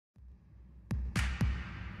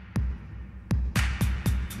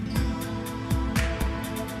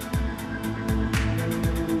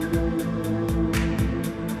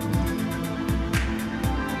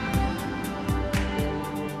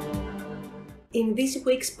In this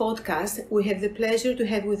week's podcast, we have the pleasure to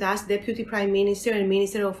have with us Deputy Prime Minister and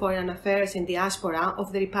Minister of Foreign Affairs and Diaspora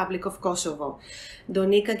of the Republic of Kosovo,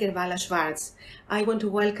 Donika Gervala-Schwarz. I want to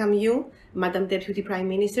welcome you, Madam Deputy Prime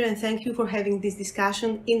Minister, and thank you for having this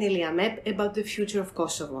discussion in Eliamep about the future of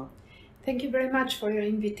Kosovo. Thank you very much for your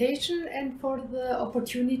invitation and for the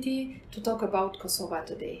opportunity to talk about Kosovo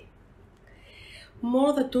today.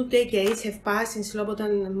 More than 2 decades have passed since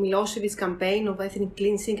Slobodan Milosevic's campaign of ethnic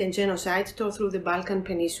cleansing and genocide tore through the Balkan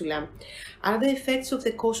Peninsula. Are the effects of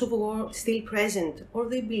the Kosovo War still present, or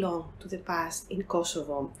they belong to the past in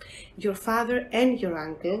Kosovo? Your father and your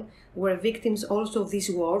uncle were victims also of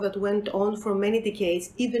this war that went on for many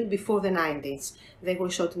decades, even before the 90s. They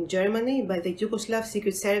were shot in Germany by the Yugoslav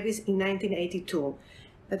Secret Service in 1982.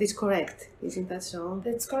 That is correct, isn't that so?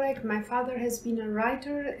 That's correct. My father has been a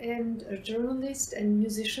writer and a journalist and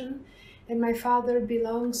musician, and my father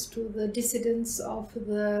belongs to the dissidents of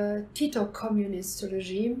the Tito communist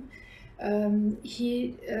regime.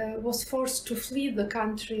 He was forced to flee the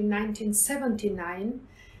country in 1979,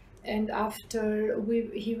 and after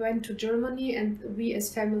he went to Germany, and we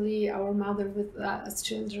as family, our mother with us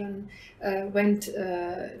children, went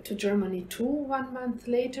to Germany too 1 month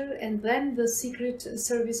later, and then the secret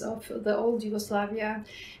service of the old Yugoslavia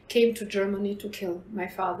came to Germany to kill my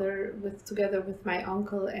father together with my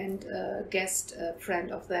uncle and a guest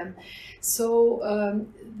friend of them. So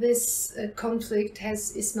this conflict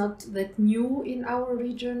is not that new in our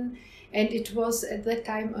region. And it was at that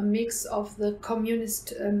time a mix of the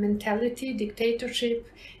communist mentality, dictatorship,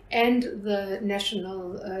 and the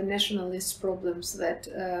nationalist problems that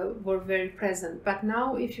were very present. But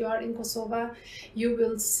now, if you are in Kosovo, you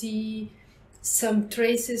will see some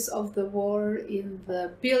traces of the war in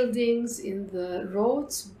the buildings, in the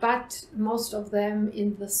roads, but most of them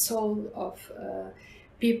in the soul of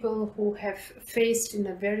people who have faced in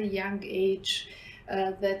a very young age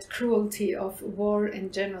that cruelty of war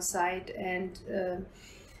and genocide, and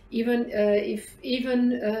even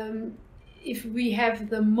if we have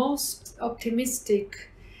the most optimistic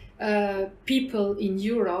people in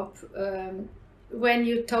Europe, when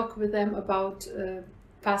you talk with them about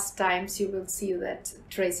past times, you will see that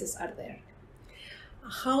traces are there.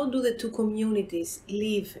 How do the two communities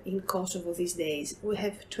live in Kosovo these days? We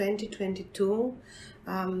have 2022,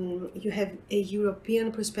 you have a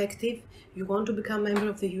European perspective, you want to become a member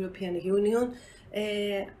of the European Union.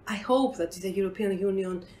 I hope that the European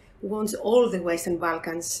Union wants all the Western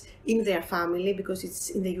Balkans in their family, because it's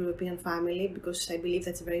in the European family, because I believe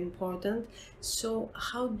that's very important. So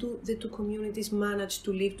how do the two communities manage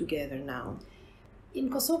to live together now? In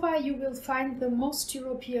Kosovo, you will find the most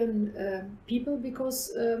European people,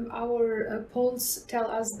 because our polls tell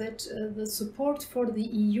us that the support for the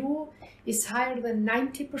EU is higher than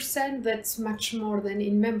 90%. That's much more than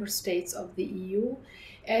in member states of the EU.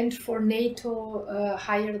 And for NATO,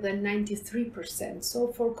 higher than 93%.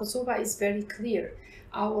 So for Kosovo, it's very clear.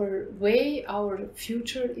 Our way, our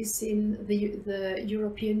future is in the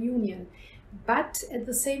European Union. But at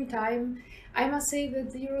the same time, I must say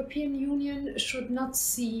that the European Union should not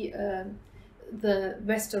see the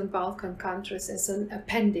Western Balkan countries as an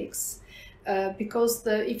appendix, because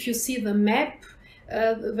if you see the map,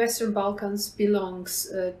 the Western Balkans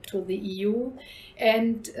belongs to the EU,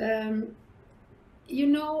 and you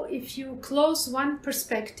know, if you close one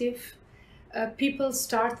perspective, people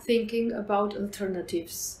start thinking about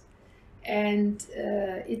alternatives. And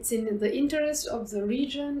it's in the interest of the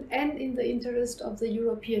region and in the interest of the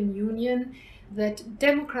European Union that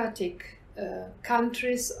democratic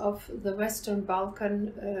countries of the Western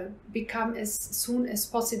Balkan become as soon as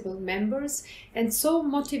possible members, and so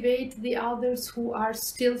motivate the others who are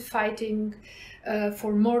still fighting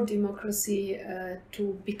for more democracy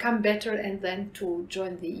to become better and then to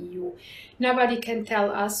join the EU. Nobody can tell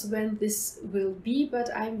us when this will be, but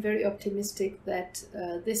I'm very optimistic that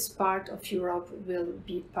this part of Europe will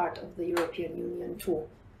be part of the European Union too.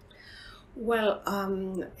 Well,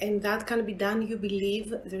 and that can be done, you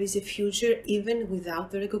believe there is a future even without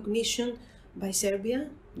the recognition by Serbia,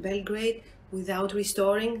 Belgrade, without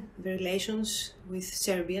restoring the relations with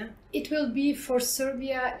Serbia? It will be for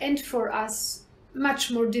Serbia and for us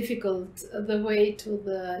much more difficult the way to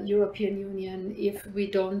the European Union if we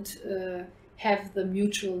don't have the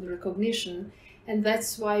mutual recognition. And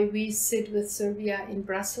that's why we sit with Serbia in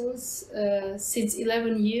Brussels since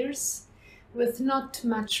 11 years with not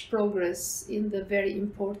much progress in the very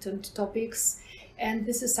important topics. And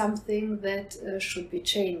this is something that should be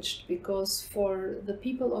changed, because for the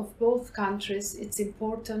people of both countries it's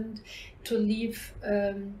important to leave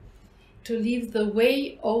the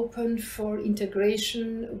way open for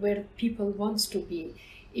integration where people want to be.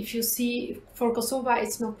 if you see, for Kosovo,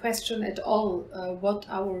 it's no question at all what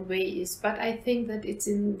our way is. But I think that it's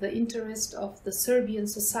in the interest of the Serbian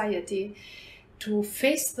society to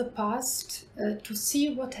face the past, to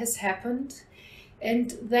see what has happened,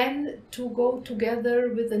 and then to go together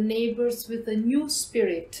with the neighbors with a new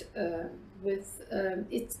spirit.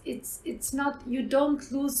 It's not, you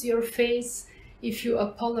don't lose your face if you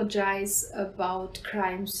apologize about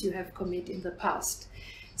crimes you have committed in the past.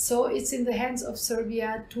 So it's in the hands of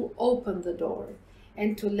Serbia to open the door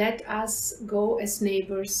and to let us go as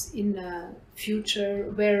neighbors in a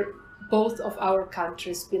future where both of our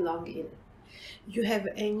countries belong in. You have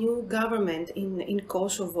a new government in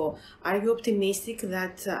Kosovo. Are you optimistic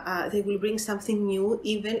that they will bring something new,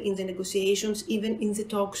 even in the negotiations, even in the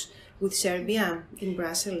talks with Serbia in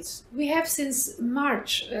Brussels? We have since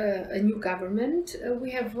March a new government. We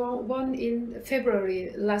have won in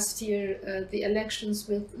February last year the elections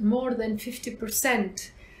with more than 50%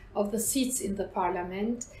 of the seats in the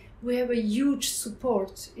parliament. We have a huge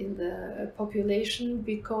support in the population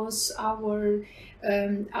because our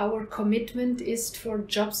commitment is for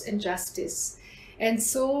jobs and justice. And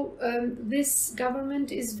so this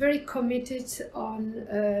government is very committed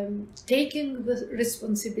on taking the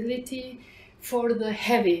responsibility for the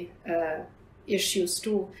heavy issues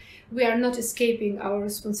too. We are not escaping our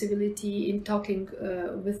responsibility in talking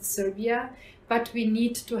with Serbia, but we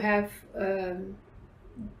need to have a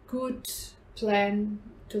good plan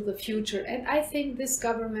to the future. And I think this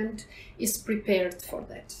government is prepared for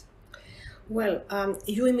that. Well,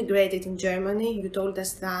 you immigrated in Germany, you told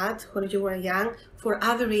us that when you were young, for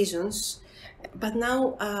other reasons. But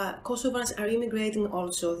now Kosovars are immigrating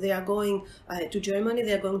also. They are going to Germany,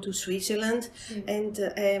 they are going to Switzerland,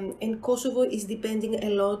 and Kosovo is depending a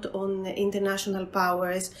lot on international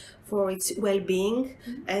powers for its well-being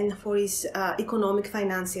and for its economic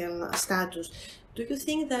financial status. Do you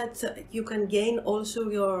think that you can gain also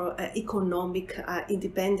your economic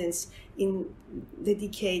independence in the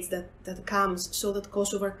decades that comes, so that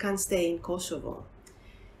Kosovo can stay in Kosovo?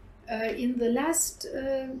 In the last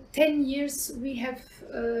 10 years, we have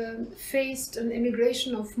faced an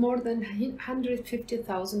immigration of more than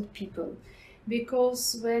 150,000 people.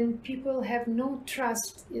 Because when people have no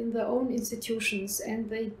trust in their own institutions and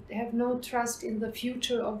they have no trust in the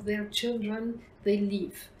future of their children, they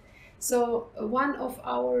leave. So one of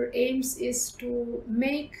our aims is to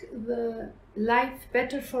make the life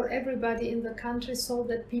better for everybody in the country, so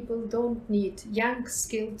that people don't need, young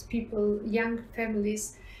skilled people, young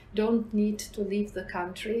families don't need to leave the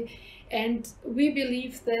country. And we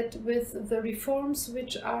believe that with the reforms,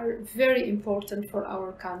 which are very important for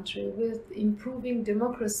our country, with improving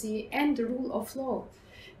democracy and the rule of law,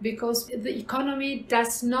 because the economy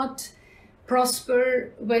does not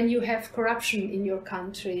prosper when you have corruption in your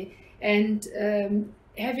country. And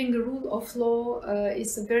having a rule of law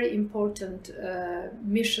is a very important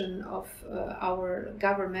mission of our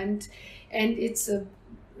government, and it's a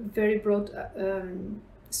very broad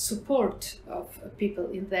support of people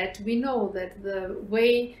in that. We know that the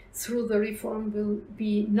way through the reform will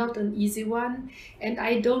be not an easy one, and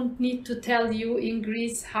I don't need to tell you in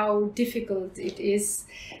Greece how difficult it is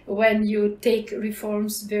when you take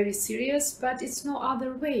reforms very serious, but it's no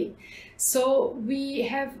other way. So we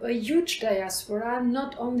have a huge diaspora,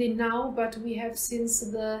 not only now, but we have since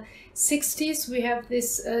the 60s. We have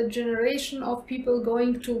this generation of people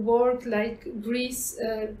going to work like Greece,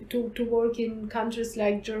 to work in countries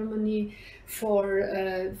like Germany for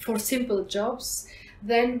simple jobs.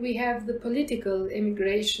 Then we have the political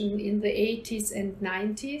immigration in the 80s and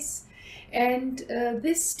 90s. And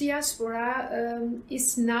this diaspora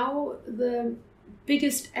is now the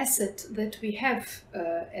biggest asset that we have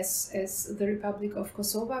as the Republic of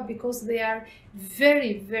Kosovo, because they are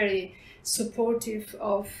very, very supportive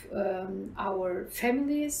of our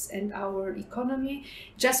families and our economy.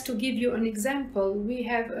 Just to give you an example, we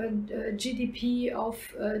have a GDP of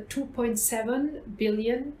 2.7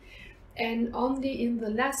 billion, and only in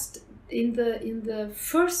the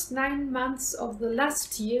first 9 months of the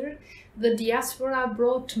last year, the diaspora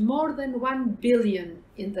brought more than 1 billion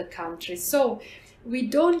in the country. So we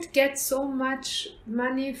don't get so much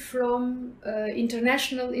money from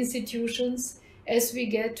international institutions as we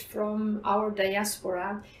get from our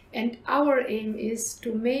diaspora. And our aim is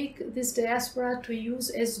to make this diaspora to use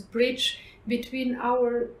as bridge between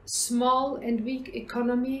our small and weak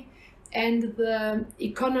economy and the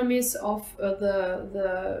economies of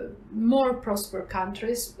the more prosperous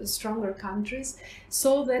countries, stronger countries,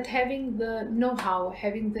 so that having the know-how,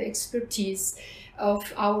 having the expertise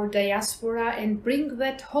of our diaspora and bring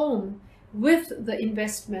that home with the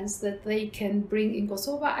investments that they can bring in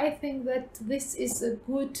Kosovo. I think that this is a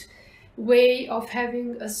good way of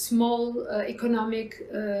having a small economic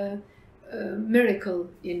miracle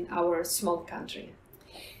in our small country.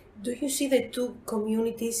 Do you see the two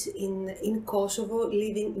communities in Kosovo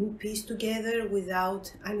living in peace together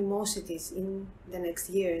without animosities in the next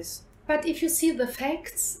years? But if you see the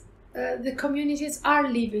facts, the communities are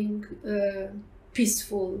living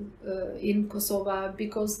peaceful in Kosovo,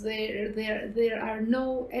 because there are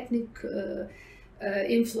no ethnic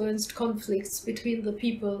influenced conflicts between the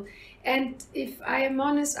people. And if I am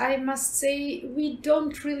honest, I must say we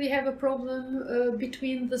don't really have a problem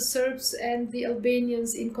between the Serbs and the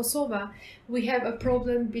Albanians in Kosovo. We have a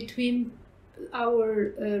problem between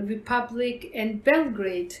our republic and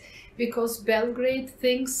Belgrade, because Belgrade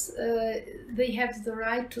thinks they have the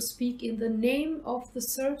right to speak in the name of the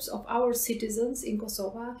Serbs, of our citizens in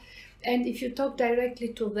Kosovo. And if you talk directly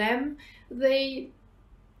to them, they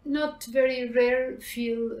not very rare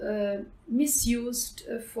feel misused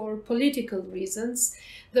for political reasons.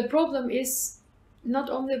 The problem is not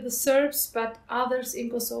only the Serbs, but others in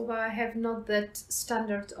Kosovo have not that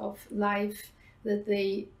standard of life that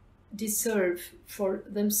they deserve for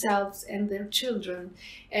themselves and their children.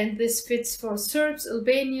 And this fits for Serbs,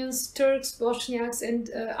 Albanians, Turks, Bosniaks, and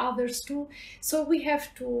others too. So we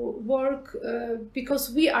have to work, because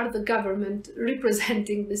we are the government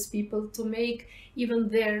representing these people, to make even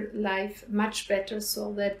their life much better,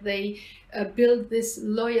 so that they build this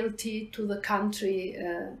loyalty to the country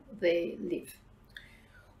they live.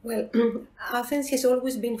 Well, Athens has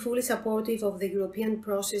always been fully supportive of the European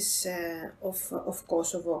process of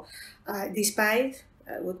Kosovo, despite,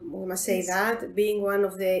 we must say that, being one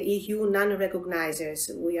of the EU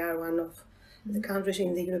non-recognizers. We are one of the countries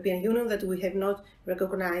in the European Union that we have not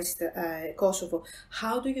recognized Kosovo.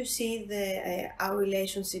 How do you see our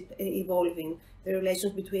relationship evolving? The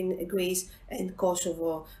relations between Greece and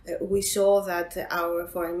Kosovo. We saw that our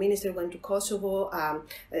foreign minister went to Kosovo.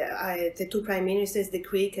 The two prime ministers, the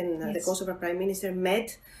Greek and Yes. the Kosovo prime minister,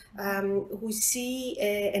 met. We see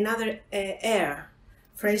another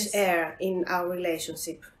fresh Yes. air in our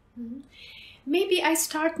relationship. Mm-hmm. Maybe I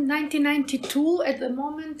start in 1992 at the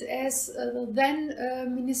moment, as the then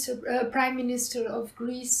Prime Minister of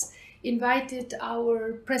Greece invited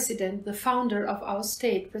our president, the founder of our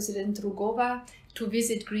state, President Rugova, to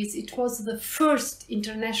visit Greece. It was the first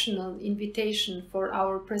international invitation for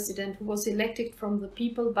our president, who was elected from the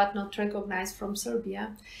people but not recognized from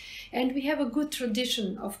Serbia. And we have a good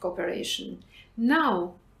tradition of cooperation.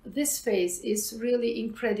 Now, this phase is really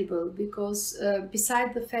incredible, because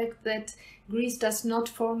beside the fact that Greece does not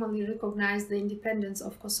formally recognize the independence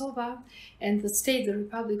of Kosovo and the state, the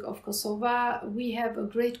Republic of Kosovo, we have a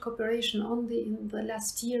great cooperation. Only in the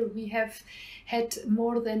last year we have had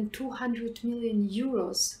more than 200 million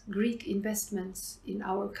euros Greek investments in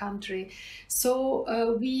our country.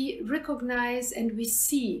 So we recognize and we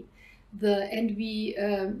see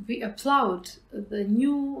we applaud the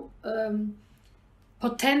new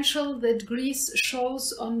potential that Greece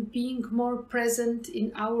shows on being more present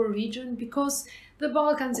in our region, because the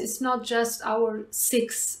Balkans is not just our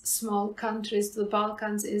 6 small countries. The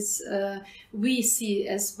Balkans is, we see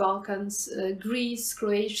as Balkans, Greece,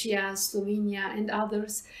 Croatia, Slovenia and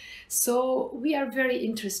others. So we are very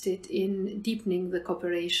interested in deepening the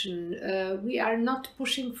cooperation. We are not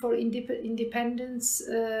pushing for independence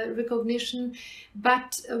recognition,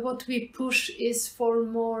 but what we push is for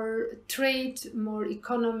more trade, more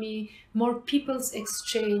economy, more people's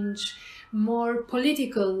exchange, more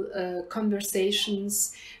political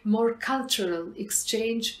conversations, more cultural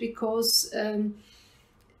exchange, because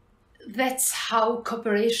that's how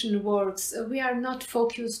cooperation works. We are not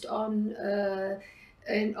focused on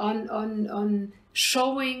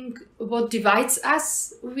showing what divides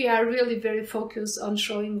us. We are really very focused on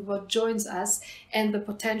showing what joins us, and the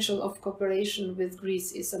potential of cooperation with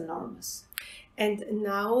Greece is enormous. And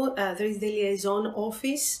now there is the liaison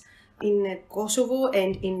office in Kosovo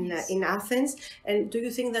and in Athens. And do you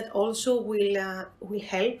think that also will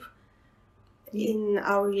help in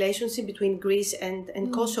our relationship between Greece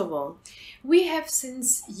and Kosovo? We have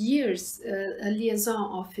since years a liaison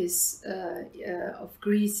office of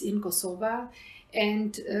Greece in Kosovo,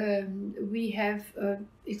 and we have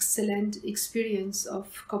excellent experience of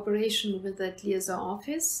cooperation with that liaison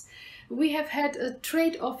office. We have had a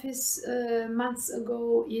trade office months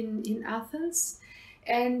ago in Athens.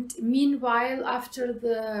 And meanwhile, after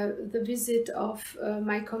the visit of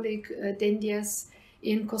my colleague Dendias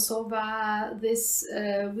in Kosovo,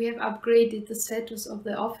 we have upgraded the status of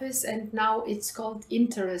the office, and now it's called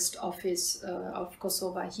Interest Office of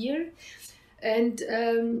Kosovo here. And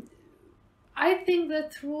I think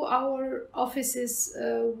that through our offices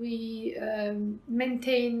we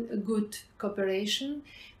maintain a good cooperation,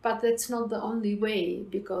 but that's not the only way,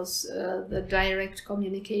 because the direct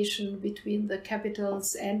communication between the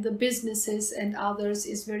capitals and the businesses and others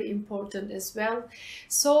is very important as well.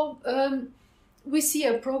 So we see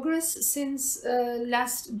a progress since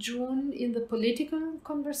last June in the political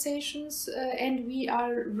conversations, and we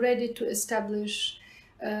are ready to establish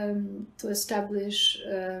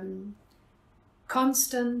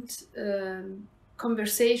constant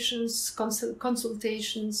conversations,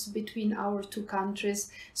 consultations between our two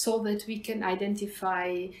countries, so that we can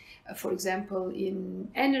identify, for example, in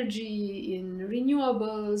energy, in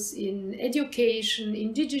renewables, in education,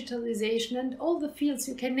 in digitalization, and all the fields,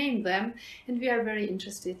 you can name them, and we are very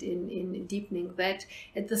interested in deepening that.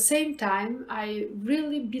 At the same time, I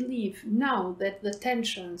really believe now that the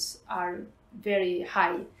tensions are very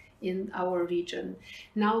high in our region.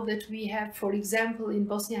 Now that we have, for example, in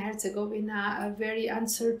Bosnia-Herzegovina, a very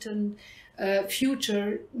uncertain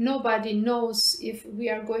future, nobody knows if we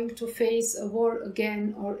are going to face a war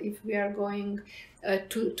again or if we are going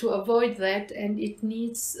to avoid that, and it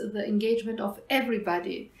needs the engagement of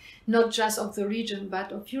everybody, not just of the region,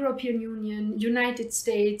 but of European Union, United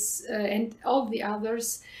States, and all the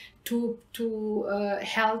others to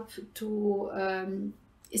help to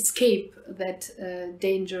escape that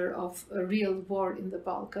danger of a real war in the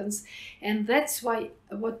Balkans. And that's why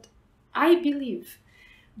what I believe,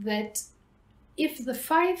 that if the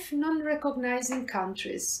 5 non-recognizing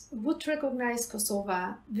countries would recognize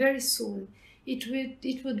Kosovo very soon,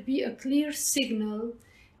 it would be a clear signal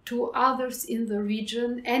to others in the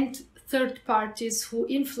region and third parties who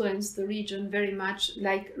influence the region very much,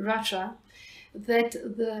 like Russia, that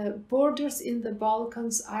the borders in the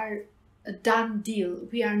Balkans are a done deal.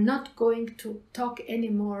 We are not going to talk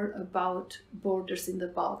anymore about borders in the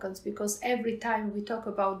Balkans, because every time we talk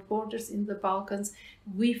about borders in the Balkans,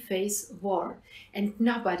 we face war, and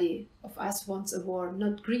nobody of us wants a war,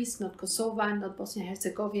 not Greece, not Kosovo, not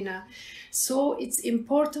Bosnia-Herzegovina. So it's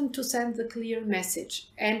important to send the clear message,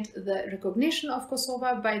 and the recognition of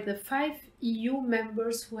Kosovo by the 5 EU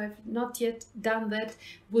members who have not yet done that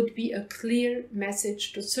would be a clear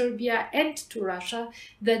message to Serbia and to Russia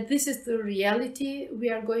that this is the reality. We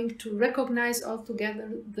are going to recognize altogether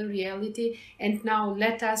the reality, and now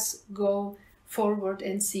let us go forward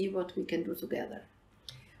and see what we can do together.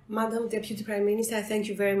 Madam Deputy Prime Minister, I thank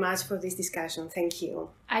you very much for this discussion. Thank you.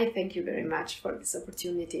 I thank you very much for this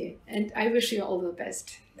opportunity, and I wish you all the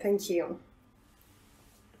best. Thank you.